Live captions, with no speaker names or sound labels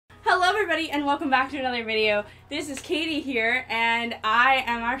Hello everybody and welcome back to another video. This is Katie here and I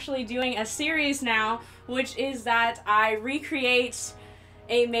am actually doing a series now, which is that I recreate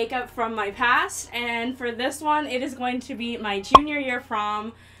a makeup from my past, and for this one it is going to be my junior year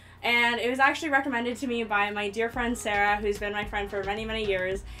prom, and it was actually recommended to me by my dear friend Sarah, who's been my friend for many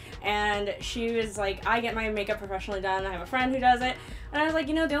years, and she was like, I get my makeup professionally done, I have a friend who does it, and I was like,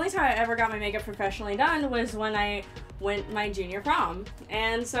 you know, the only time I ever got my makeup professionally done was when I went my junior prom.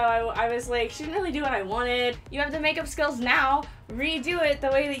 And so I was like, she didn't really do what I wanted. You have the makeup skills now, redo it the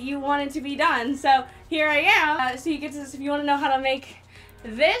way that you want it to be done. So here I am. So you get to, if you want to know how to make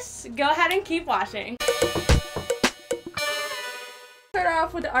this, go ahead and keep watching. Start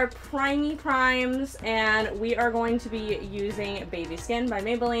off with our primey primes, and we are going to be using Baby Skin by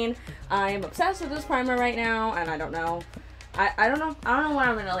Maybelline. I am obsessed with this primer right now, and I don't know what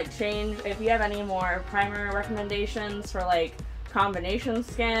I'm gonna like change. If you have any more primer recommendations for like combination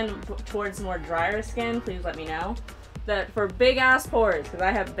skin towards more drier skin, please let me know. That for big ass pores, because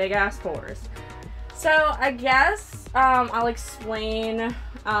I have big ass pores. So I guess I'll explain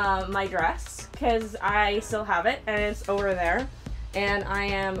my dress, because I still have it and it's over there, and I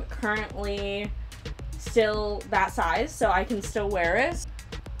am currently still that size, so I can still wear it.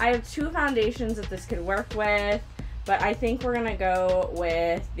 I have two foundations that this could work with, but I think we're gonna go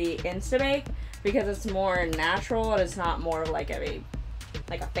with the Instabake because it's more natural and it's not more like a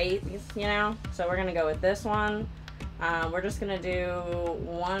face, you know? So we're gonna go with this one. We're just gonna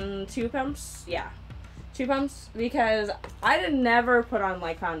do two pumps. Yeah, 2 pumps, because I did never put on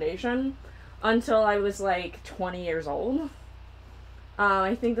like foundation until I was like 20 years old.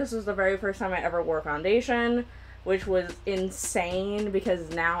 I think this was the very first time I ever wore foundation, which was insane because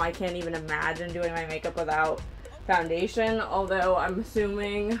now I can't even imagine doing my makeup without foundation, although I'm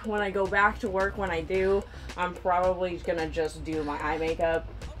assuming when I go back to work, when I do, I'm probably gonna just do my eye makeup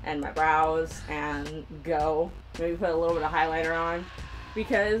and my brows and go. Maybe put a little bit of highlighter on,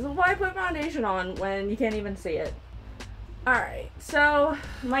 because why put foundation on when you can't even see it? Alright, so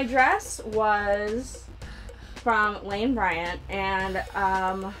my dress was from Lane Bryant, and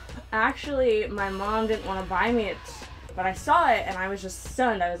actually my mom didn't want to buy me it, but I saw it and I was just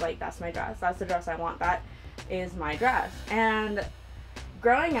stunned. I was like, that's my dress, that's the dress I want, that is my dress. And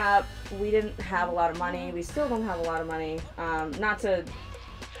growing up, we didn't have a lot of money. We still don't have a lot of money. Not to,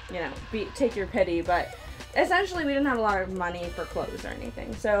 you know, take your pity, but essentially we didn't have a lot of money for clothes or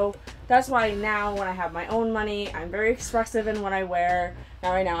anything. So that's why now when I have my own money, I'm very expressive in what I wear.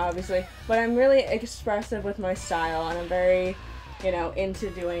 Not right now, obviously, but I'm really expressive with my style, and I'm very, you know, into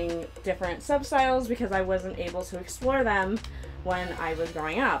doing different sub-styles because I wasn't able to explore them when I was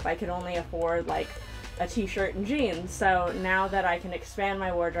growing up. I could only afford like a t-shirt and jeans, so now that I can expand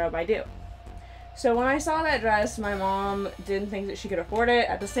my wardrobe, I do. So when I saw that dress, my mom didn't think that she could afford it.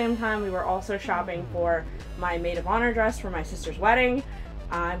 At the same time, we were also shopping for my maid of honor dress for my sister's wedding.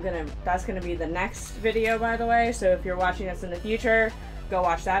 That's gonna be the next video, by the way, so if you're watching this in the future, go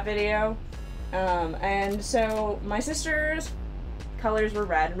watch that video. And so my sister's colors were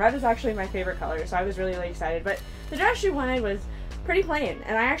red. Red is actually my favorite color, so I was really excited, but the dress she wanted was pretty plain,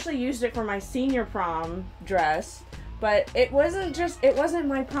 and I actually used it for my senior prom dress, but it wasn't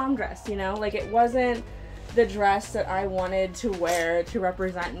my prom dress, you know, like it wasn't the dress that I wanted to wear to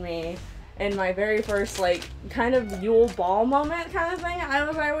represent me in my very first like kind of Yule Ball moment kind of thing.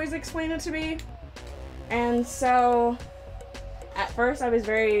 I always explain it to be. And so at first I was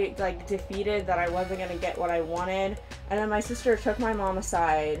very like defeated that I wasn't gonna get what I wanted, and then my sister took my mom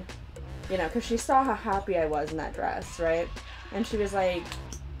aside, you know, because she saw how happy I was in that dress, right? And she was like,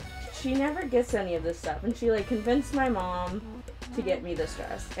 she never gets any of this stuff. And she like convinced my mom to get me this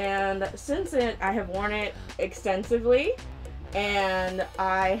dress. And since then, I have worn it extensively. And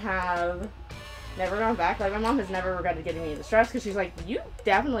I have never gone back. Like, my mom has never regretted getting me this dress because she's like, you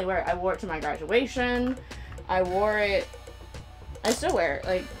definitely wear it. I wore it to my graduation. I wore it. I still wear it.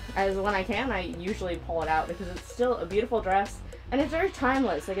 Like, as when I can, I usually pull it out because it's still a beautiful dress. And it's very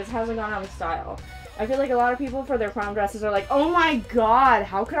timeless. Like, it hasn't gone out of style. I feel like a lot of people for their prom dresses are like, oh my god,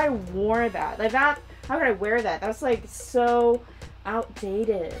 how could I wear that? Like that, how could I wear that? That's like so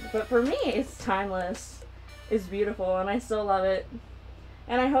outdated. But for me, it's timeless. It's beautiful, and I still love it.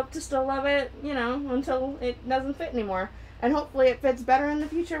 And I hope to still love it, you know, until it doesn't fit anymore. And hopefully it fits better in the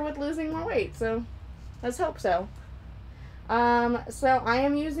future with losing more weight. So let's hope so. So I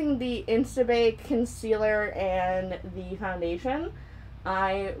am using the Instabake concealer and the foundation.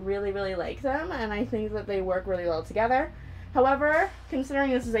 I really like them, and I think that they work really well together. However, considering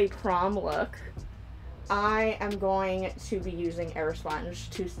this is a prom look, I am going to be using Air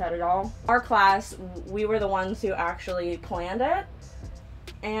Sponge to set it all. Our class, we were the ones who actually planned it,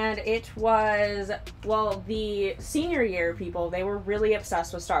 and it was, well, the senior year people, they were really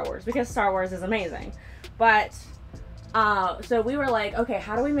obsessed with Star Wars because Star Wars is amazing. But so we were like, okay,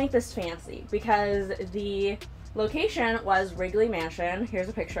 how do we make this fancy? Because the location was Wrigley Mansion. Here's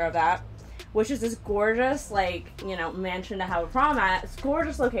a picture of that, which is this gorgeous, like, you know, mansion to have a prom at. It's a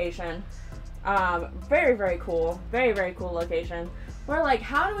gorgeous location. Very, very cool. Very, very cool location. We're like,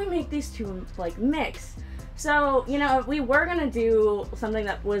 how do we make these two, like, mix? So, you know, we were gonna do something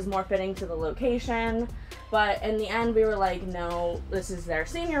that was more fitting to the location, but in the end we were like, no, this is their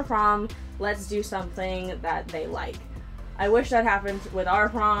senior prom. Let's do something that they like. I wish that happened with our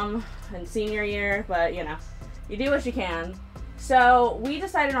prom and senior year, but, you know, you do what you can. So we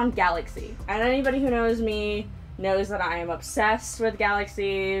decided on Galaxy, and anybody who knows me knows that I am obsessed with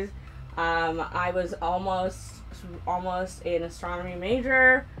galaxies. I was almost an astronomy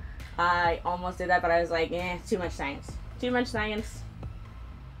major. I almost did that, but I was like, too much science. Too much science.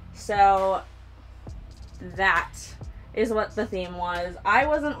 So that is what the theme was. I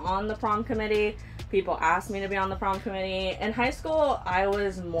wasn't on the prom committee. People asked me to be on the prom committee. In high school, I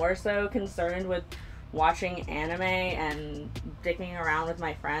was more so concerned with watching anime and dicking around with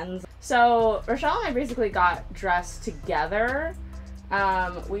my friends. So Rochelle and I basically got dressed together.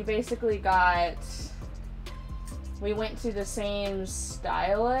 We went to the same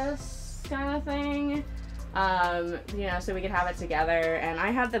stylist kind of thing, you know, so we could have it together. And I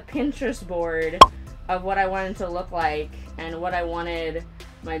had the Pinterest board of what I wanted to look like and what I wanted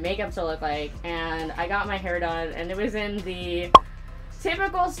my makeup to look like. And I got my hair done, and it was in the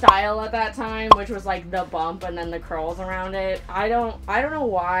typical style at that time, which was like the bump and then the curls around it. I don't know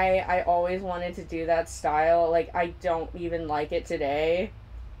why I always wanted to do that style. Like, I don't even like it today.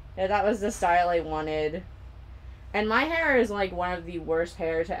 Yeah, that was the style I wanted. And my hair is like one of the worst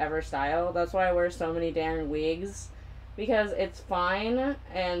hair to ever style. That's why I wear so many damn wigs, because it's fine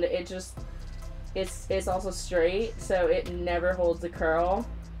and it just it's also straight, so it never holds the curl.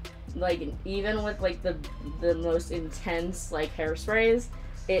 Like, even with like the most intense like hairsprays,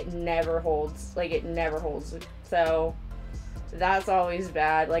 it never holds. Like, it never holds. So that's always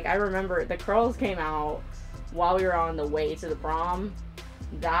bad. Like, I remember the curls came out while we were on the way to the prom.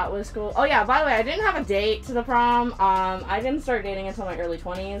 That was cool. Oh yeah, by the way, I didn't have a date to the prom. I didn't start dating until my early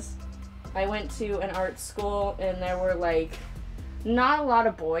 20s. I went to an art school, and there were like not a lot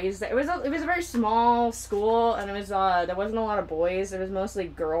of boys. It was a very small school, and it was there wasn't a lot of boys. It was mostly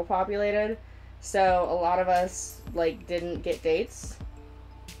girl populated, so a lot of us like didn't get dates.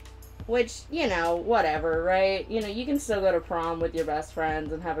 Which, you know, whatever, right? You know, you can still go to prom with your best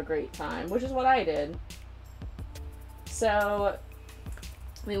friends and have a great time, which is what I did. So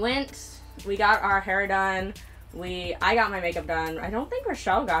we went, we got our hair done, I got my makeup done. I don't think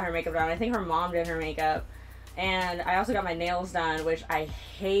Rochelle got her makeup done. I think her mom did her makeup. And I also got my nails done, which I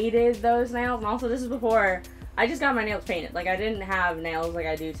hated those nails. And also, this is before, I just got my nails painted. Like, I didn't have nails like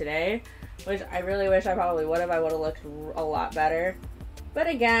I do today, which I really wish I probably would have. I would have looked a lot better. But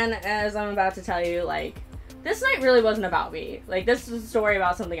again, as I'm about to tell you, like, this night really wasn't about me. Like, this is a story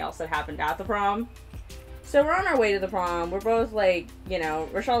about something else that happened at the prom. So we're on our way to the prom. We're both like, you know,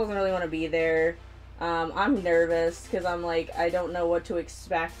 Rochelle doesn't really want to be there. I'm nervous because I'm like, I don't know what to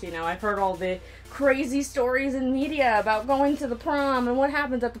expect. You know, I've heard all the crazy stories in media about going to the prom and what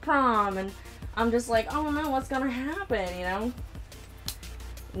happens at the prom. And I'm just like, oh no, what's going to happen, you know?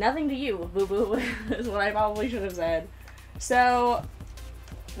 Nothing to you, boo-boo, is what I probably should have said. So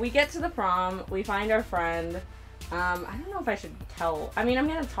we get to the prom. We find our friend. I don't know if I should tell. I mean, I'm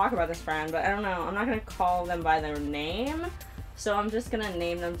going to talk about this friend, but I don't know. I'm not going to call them by their name. So I'm just going to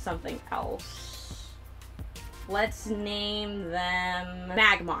name them something else. Let's name them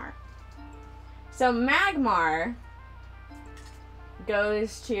Magmar. So Magmar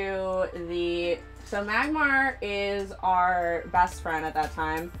goes to the... So Magmar is our best friend at that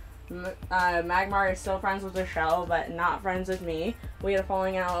time. Magmar is still friends with Rochelle, but not friends with me. We had a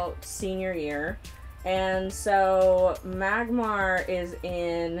falling out senior year. And so Magmar is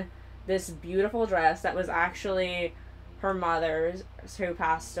in this beautiful dress that was actually her mother's who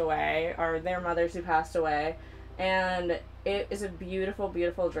passed away, or their mothers who passed away. And it is a beautiful,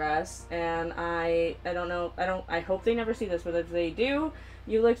 beautiful dress. And I hope they never see this, but if they do,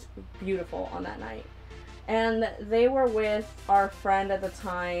 you looked beautiful on that night. And they were with our friend at the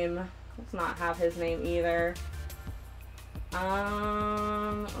time. Let's not have his name either.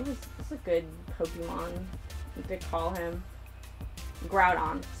 What's a good Pokemon you could call him?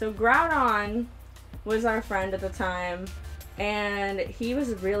 Groudon. So Groudon was our friend at the time, and he was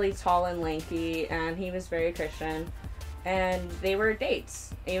really tall and lanky, and he was very Christian, and they were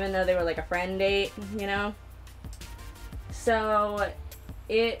dates, even though they were like a friend date, you know? So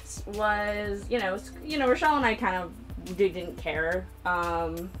it was, Rochelle and I kind of didn't care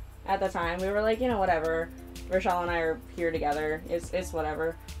at the time. We were like, whatever. Rochelle and I are here together. It's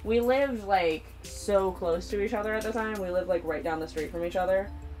whatever. We lived, like, so close to each other at the time. We lived, like, right down the street from each other.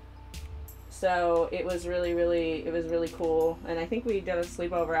 So it was really, really cool. And I think we did a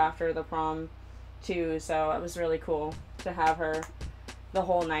sleepover after the prom, too. So it was really cool to have her the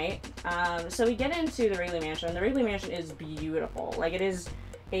whole night. So we get into the Wrigley Mansion. The Wrigley Mansion is beautiful. Like, it is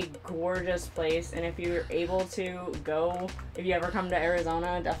a gorgeous place. And if you're able to go, if you ever come to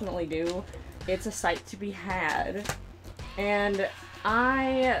Arizona, definitely do. It's a sight to be had. And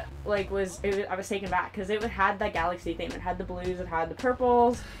I was taken back because it had that galaxy theme. It had the blues, it had the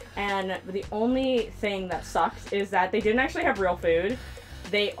purples, and the only thing that sucked is that they didn't actually have real food.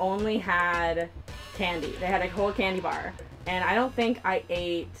 They only had candy. They had a whole candy bar, and I don't think I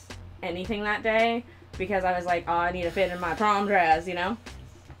ate anything that day because I was like, oh, I need to fit in my prom dress,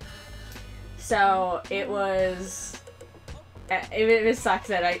 So it sucks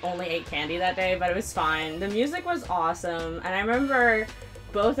that I only ate candy that day, but it was fine. The music was awesome, and I remember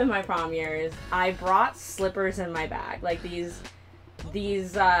both of my prom years, I brought slippers in my bag, like these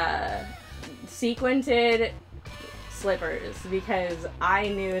sequined slippers, because I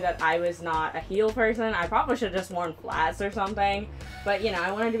knew that I was not a heel person. I probably should have just worn flats or something, but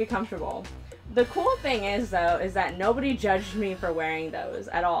I wanted to be comfortable. The cool thing is, though, is that nobody judged me for wearing those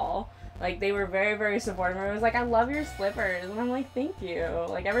at all. Like, they were very, very supportive. It was like, I love your slippers. And I'm like, thank you.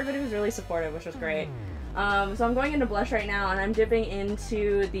 Like, everybody was really supportive, which was great. So I'm going into blush right now, and I'm dipping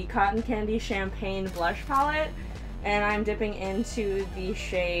into the Cotton Candy Champagne Blush Palette. And I'm dipping into the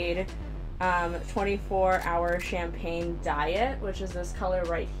shade 24-Hour Champagne Diet, which is this color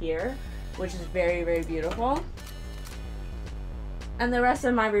right here, which is very, very beautiful. And the rest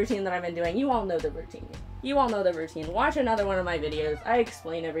of my routine that I've been doing, you all know the routine. You all know the routine. Watch another one of my videos. I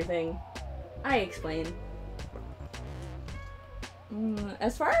explain everything. I explain.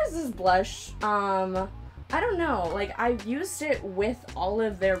 As far as this blush, I don't know. Like, I've used it with all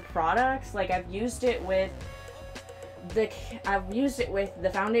of their products. Like, I've used it with the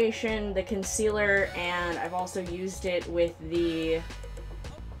foundation, the concealer, and I've also used it with the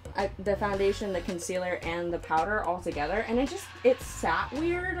foundation, the concealer, and the powder all together. And it sat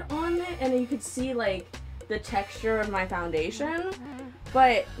weird on it, and you could see, like, the texture of my foundation,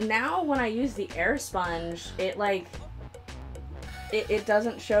 but now when I use the air sponge, it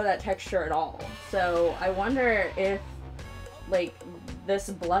doesn't show that texture at all. So I wonder if, like, this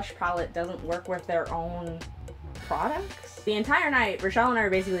blush palette doesn't work with their own products. The entire night, Rochelle and I were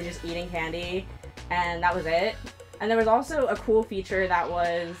basically just eating candy, and that was it. And there was also a cool feature that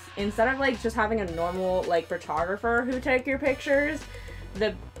was, instead of, like, just having a normal, like, photographer who took your pictures,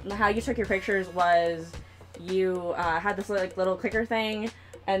 how you took your pictures was you had this, like, little clicker thing,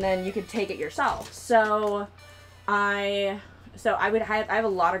 and then you could take it yourself. So I have a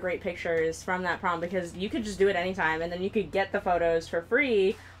lot of great pictures from that prom because you could just do it anytime, and then you could get the photos for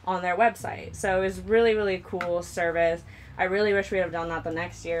free on their website. So it was really, really cool service. I really wish we would have done that the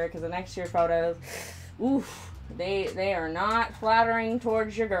next year, because the next year's photos, oof, they are not flattering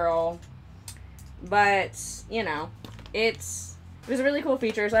towards your girl. But, it was a really cool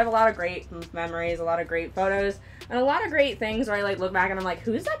feature, so I have a lot of great memories, a lot of great photos, and a lot of great things where I, like, look back and I'm like,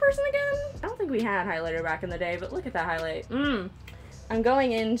 who's that person again? I don't think we had highlighter back in the day, but look at that highlight. I'm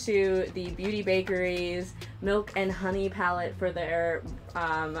going into the Beauty Bakery's Milk and Honey palette for their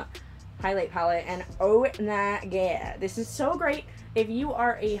highlight palette, and oh my god, this is so great if you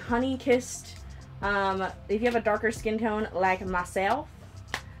are a honey-kissed, if you have a darker skin tone like myself,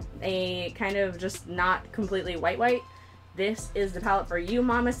 a kind of just not completely white. This is the palette for you,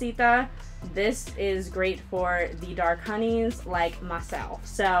 mamacita. This is great for the dark honeys like myself.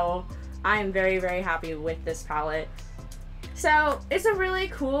 So I'm very, very happy with this palette. So it's a really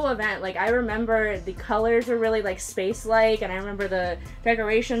cool event. Like, I remember the colors were really, like, space-like, and I remember the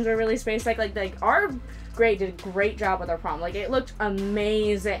decorations were really space-like. Like our grade did a great job with our prom. Like, it looked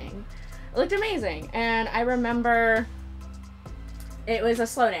amazing. It looked amazing. And I remember it was a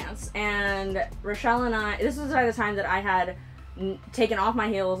slow dance, and Rochelle and I, this was by the time that I had taken off my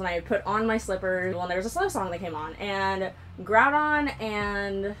heels and I had put on my slippers when there was a slow song that came on, and Groudon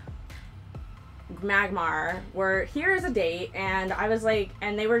and Magmar were here as a date, and I was like,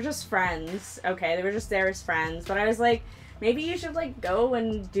 and they were just friends, okay, they were just there as friends, but I was like, maybe you should, like, go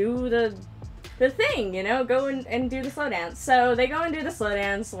and do the thing, go and do the slow dance. So they go and do the slow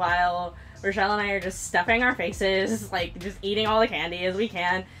dance while Rochelle and I are just stuffing our faces, like, just eating all the candy as we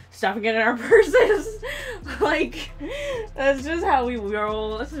can, stuffing it in our purses. Like, that's just how we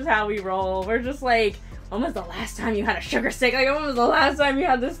roll. This is how we roll. We're just like, when was the last time you had a sugar stick? Like, when was the last time you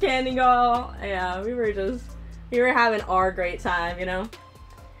had this candy, girl? Yeah, we were having our great time, you know?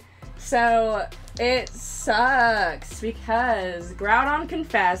 So, it sucks because Groudon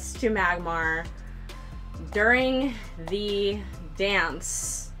confessed to Magmar during the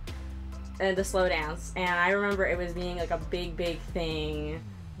dance, the slow dance, and I remember it was being like a big thing,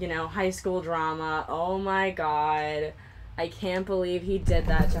 you know, high school drama. Oh my god, I can't believe he did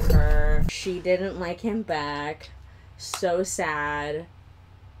that to her. She didn't like him back. So sad.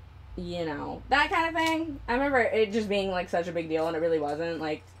 You know, that kind of thing. I remember it just being like such a big deal, and it really wasn't.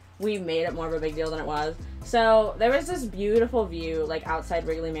 Like, we made it more of a big deal than it was. So there was this beautiful view like outside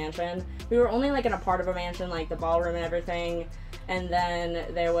Wrigley Mansion. We were only like in a part of a mansion, like the ballroom and everything, and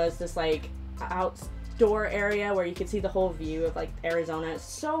then there was this like outdoor area where you could see the whole view of like Arizona. It's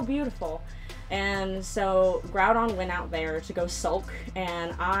so beautiful. And so Groudon went out there to go sulk,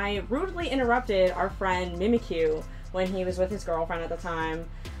 and I rudely interrupted our friend Mimikyu when he was with his girlfriend at the time.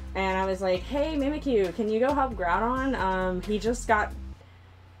 And I was like, hey Mimikyu, can you go help Groudon? He just got,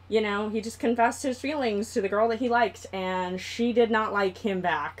 you know, he just confessed his feelings to the girl that he liked, and she did not like him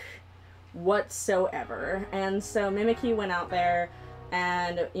back whatsoever. And so Mimikyu went out there,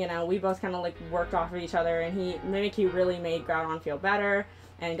 and, you know, we both kind of like worked off of each other, and Mimikyu really made Groudon feel better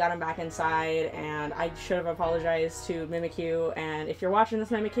and got him back inside. And I should have apologized to Mimikyu, and if you're watching this,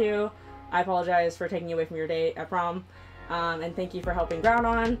 Mimikyu, I apologize for taking you away from your date at prom. And thank you for helping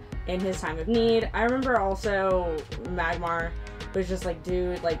Groudon in his time of need. I remember also Magmar was just like,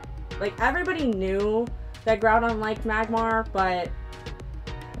 dude, like everybody knew that Groudon liked Magmar, but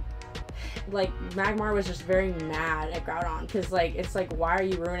like Magmar was just very mad at Groudon, because like, it's like, why are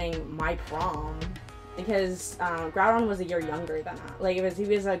you ruining my prom? Because Groudon was a year younger than us. Like, he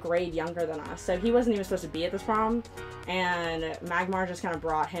was a grade younger than us, so he wasn't even supposed to be at this prom, and Magmar just kind of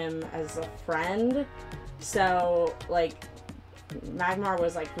brought him as a friend. So like Magmar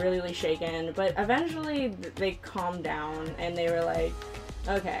was like really shaken, but eventually they calmed down and they were like,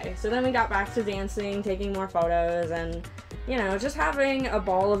 okay. So then we got back to dancing, taking more photos, and, you know, just having a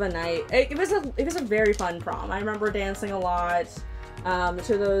ball of a night. It was a very fun prom. I remember dancing a lot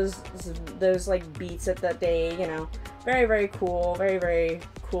to those like beats at that day, you know. Very cool, very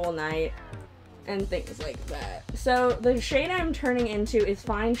cool night and things like that. So the shade I'm turning into is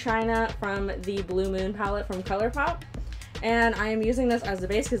Fine China from the Blue Moon palette from ColourPop, and I am using this as the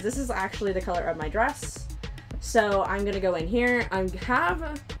base because this is actually the color of my dress. So I'm gonna go in here. I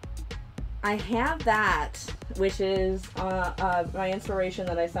have that, which is my inspiration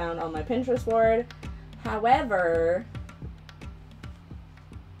that I found on my Pinterest board. However,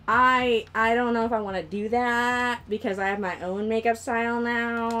 I don't know if I want to do that because I have my own makeup style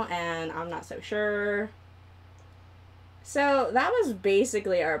now, and I'm not so sure. So that was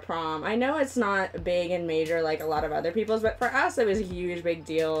basically our prom. I know it's not big and major like a lot of other people's, but for us it was a huge big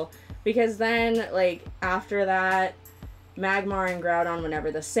deal, because then like after that, Magmar and Groudon were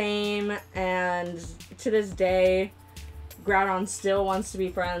never the same, and to this day Groudon still wants to be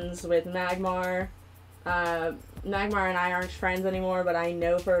friends with Magmar. Magmar and I aren't friends anymore, but I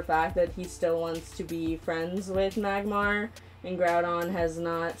know for a fact that he still wants to be friends with Magmar, and Groudon has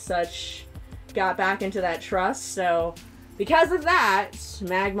not got back into that trust. So because of that,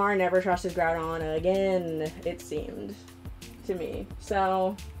 Magmar never trusted Groudon again, it seemed to me.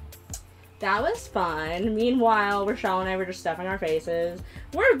 So that was fun. Meanwhile, Rochelle and I were just stuffing our faces.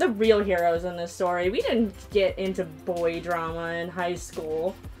 We're the real heroes in this story. We didn't get into boy drama in high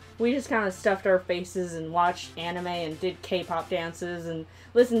school. We just kind of stuffed our faces and watched anime and did K-pop dances and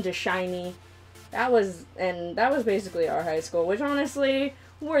listened to SHINee. That was basically our high school, which honestly,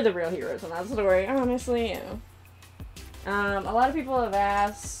 we're the real heroes in that story. Honestly, yeah. A lot of people have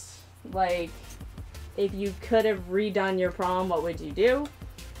asked, like, if you could have redone your prom, what would you do?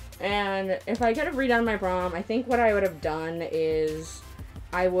 And if I could have redone my prom, I think what I would have done is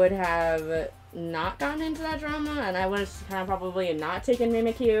I would have not gotten into that drama, and I would have kind of probably not taken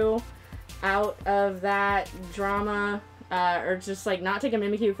Mimikyu out of that drama, or just like not taken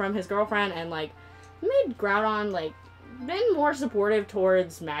Mimikyu from his girlfriend, and like made Groudon like been more supportive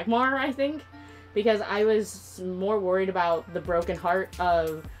towards Magmar, I think, because I was more worried about the broken heart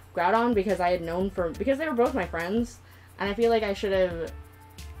of Groudon, because because they were both my friends, and I feel like I should have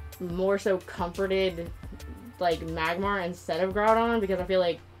more so comforted like Magmar instead of Groudon, because I feel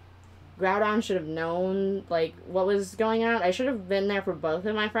like Groudon should have known like what was going on. I should have been there for both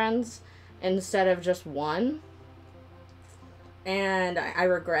of my friends instead of just one. And I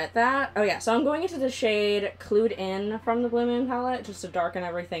regret that. Oh yeah, so I'm going into the shade Clued In from the Blue Moon palette just to darken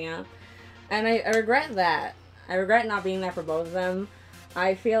everything up. And I regret that. I regret not being there for both of them.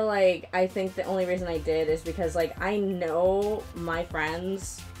 I feel like, I think the only reason I did is because, like, I know my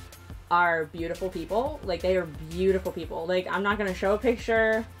friends are beautiful people. Like, they are beautiful people. Like, I'm not gonna show a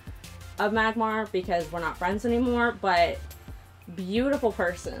picture of Magmar because we're not friends anymore, but beautiful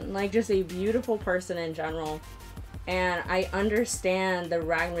person. Like, just a beautiful person in general. And I understand the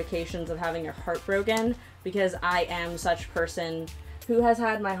ramifications of having your heart broken because I am such a person who has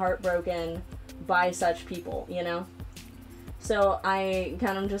had my heart broken by such people, you know? So I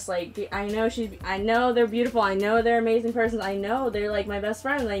kind of just like, I know they're beautiful, I know they're amazing persons, I know they're like my best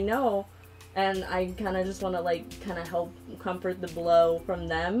friends, I know, and I kind of just want to like kind of help comfort the blow from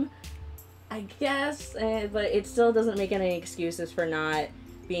them, I guess, but it still doesn't make any excuses for not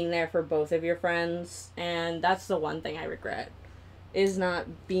being there for both of your friends, and that's the one thing I regret, is not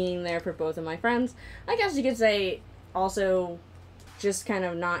being there for both of my friends. I guess you could say also just kind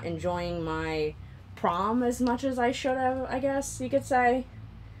of not enjoying my prom as much as I should have, I guess you could say,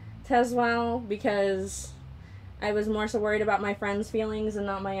 as well, because I was more so worried about my friends' feelings and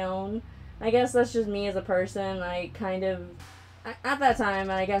not my own. I guess that's just me as a person. I kind of, at that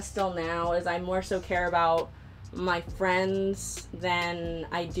time, and I guess still now, is I more so care about my friends than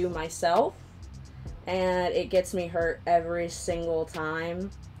I do myself, and it gets me hurt every single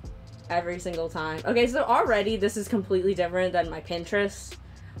time. Every single time. Okay, so already this is completely different than my Pinterest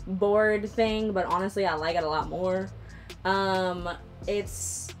board thing, but honestly I like it a lot more.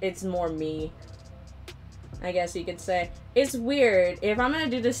 It's more me, I guess you could say. It's weird. If I'm gonna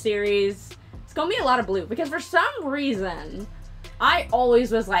do this series, it's gonna be a lot of blue, because for some reason I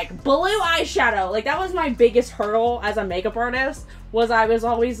always was like, blue eyeshadow. Like, that was my biggest hurdle as a makeup artist, was I was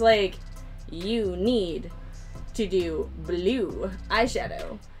always like, you need to do blue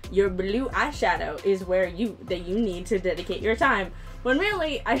eyeshadow. Your blue eyeshadow is where you need to dedicate your time. When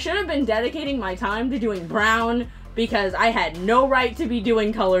really, I should have been dedicating my time to doing brown, because I had no right to be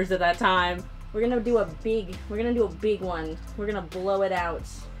doing colors at that time. We're gonna do a big one. We're gonna blow it out.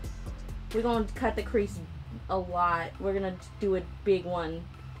 We're gonna cut the crease a lot. We're gonna do a big one.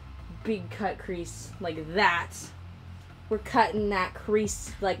 Big cut crease, like that. We're cutting that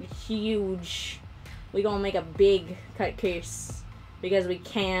crease, like, huge. We're gonna make a big cut crease, because we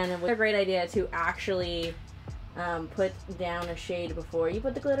can. It's a great idea to actually put down a shade before you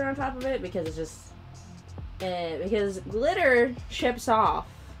put the glitter on top of it, because it's just because glitter chips off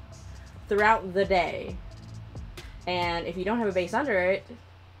throughout the day, and if you don't have a base under it,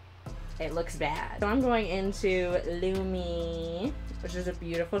 it looks bad. So I'm going into Lumi, which is a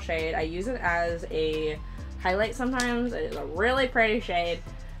beautiful shade. I use it as a highlight sometimes. It is a really pretty shade,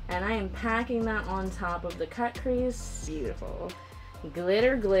 and I am packing that on top of the cut crease. Beautiful.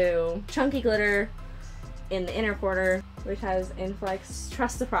 Glitter glue, chunky glitter in the inner corner, which has inflex.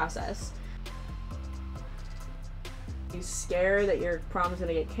 Trust the process. You scared that your prom is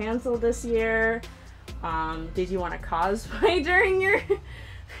gonna get canceled this year? Did you want to cosplay during your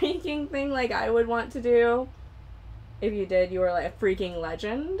freaking thing like I would want to do? If you did, you were like a freaking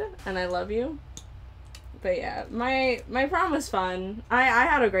legend, and I love you. But yeah, my prom was fun. I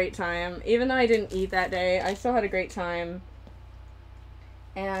had a great time. Even though I didn't eat that day, I still had a great time.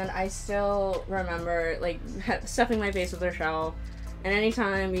 And I still remember, like, stuffing my face with Rochelle. And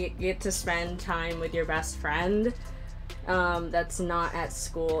anytime you get to spend time with your best friend that's not at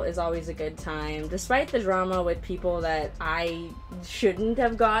school is always a good time. Despite the drama with people that I shouldn't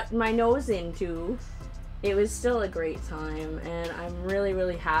have got my nose into, it was still a great time. And I'm really,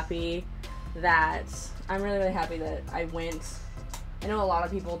 really happy that I went. I know a lot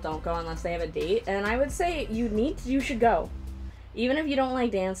of people don't go unless they have a date, and I would say you should go. Even if you don't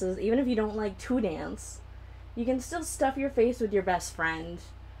like dances, even if you don't like to dance, you can still stuff your face with your best friend.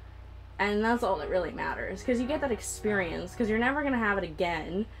 And that's all that really matters, because you get that experience, because you're never going to have it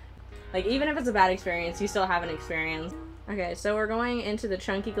again. Like, even if it's a bad experience, you still have an experience. Okay, so we're going into the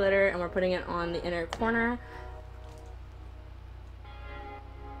chunky glitter, and we're putting it on the inner corner.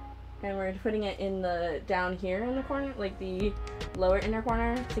 And we're putting it in the, down here in the corner, like the lower inner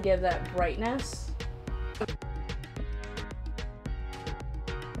corner, to give that brightness.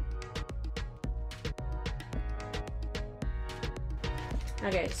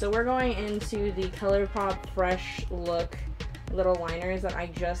 Okay, so we're going into the ColourPop Fresh Look little liners that I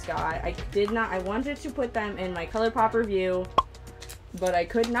just got. I wanted to put them in my ColourPop review, but I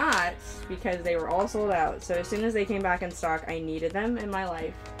could not because they were all sold out. So as soon as they came back in stock, I needed them in my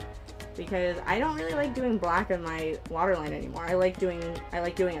life, because I don't really like doing black in my waterline anymore. I like doing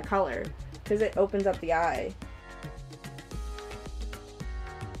a color, because it opens up the eye.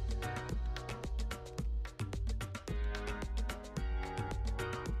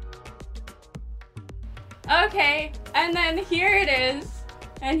 Okay, and then here it is.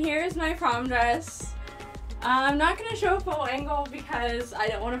 And here's my prom dress. I'm not gonna show a full angle because I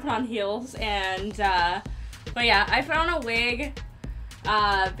don't want to put on heels, and but yeah, I put on a wig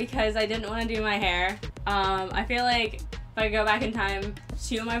because I didn't want to do my hair. I feel like if I go back in time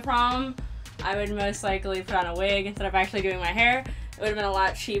to my prom, I would most likely put on a wig instead of actually doing my hair. It would have been a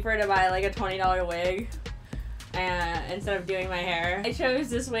lot cheaper to buy like a $20 wig instead of doing my hair. I chose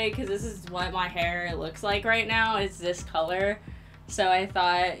this wig because this is what my hair looks like right now. It's this color. So I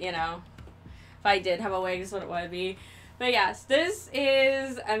thought, you know, if I did have a wig, this is what it would be. But yes, this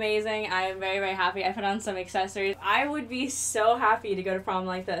is amazing. I am very, very happy. I put on some accessories. I would be so happy to go to prom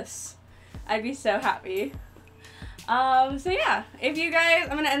like this. I'd be so happy. So yeah, if you guys,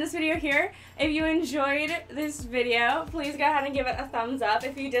 I'm gonna end this video here. If you enjoyed this video, please go ahead and give it a thumbs up.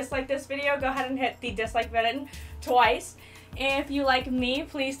 If you dislike this video, go ahead and hit the dislike button twice. If you like me,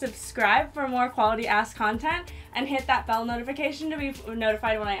 please subscribe for more quality ass content and hit that bell notification to be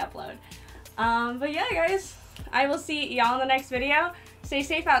notified when I upload. But yeah, guys, I will see y'all in the next video. Stay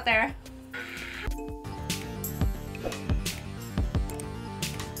safe out there.